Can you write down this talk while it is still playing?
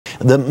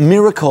The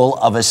miracle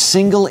of a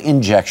single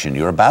injection.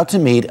 You're about to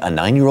meet a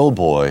 9-year-old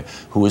boy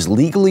who was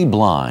legally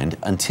blind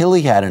until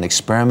he had an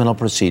experimental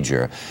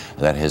procedure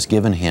that has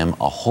given him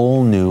a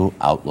whole new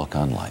outlook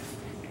on life.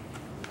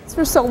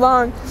 For so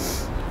long,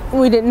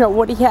 we didn't know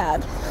what he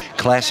had.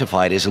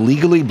 Classified as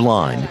legally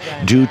blind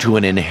due to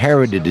an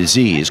inherited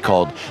disease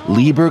called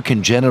Leber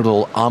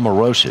congenital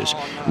amaurosis,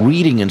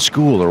 reading in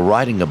school or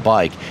riding a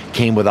bike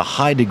came with a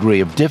high degree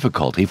of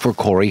difficulty for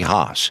Corey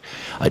Haas.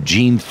 A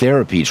gene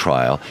therapy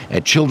trial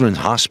at Children's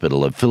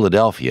Hospital of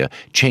Philadelphia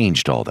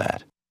changed all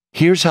that.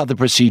 Here's how the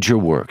procedure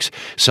works.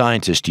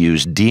 Scientists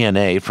use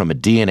DNA from a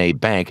DNA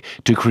bank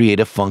to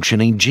create a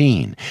functioning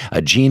gene, a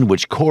gene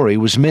which Corey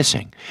was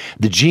missing.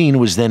 The gene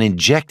was then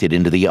injected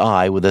into the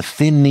eye with a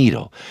thin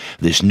needle.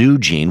 This new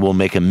gene will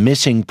make a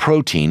missing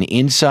protein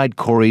inside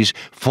Corey's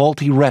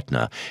faulty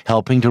retina,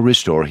 helping to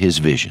restore his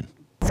vision.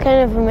 It's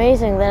kind of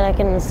amazing that I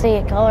can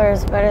see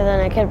colors better than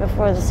I could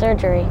before the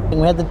surgery.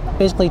 We had to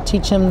basically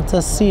teach him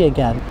to see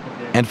again.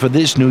 And for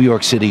this New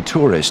York City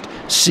tourist,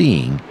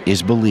 seeing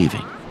is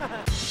believing.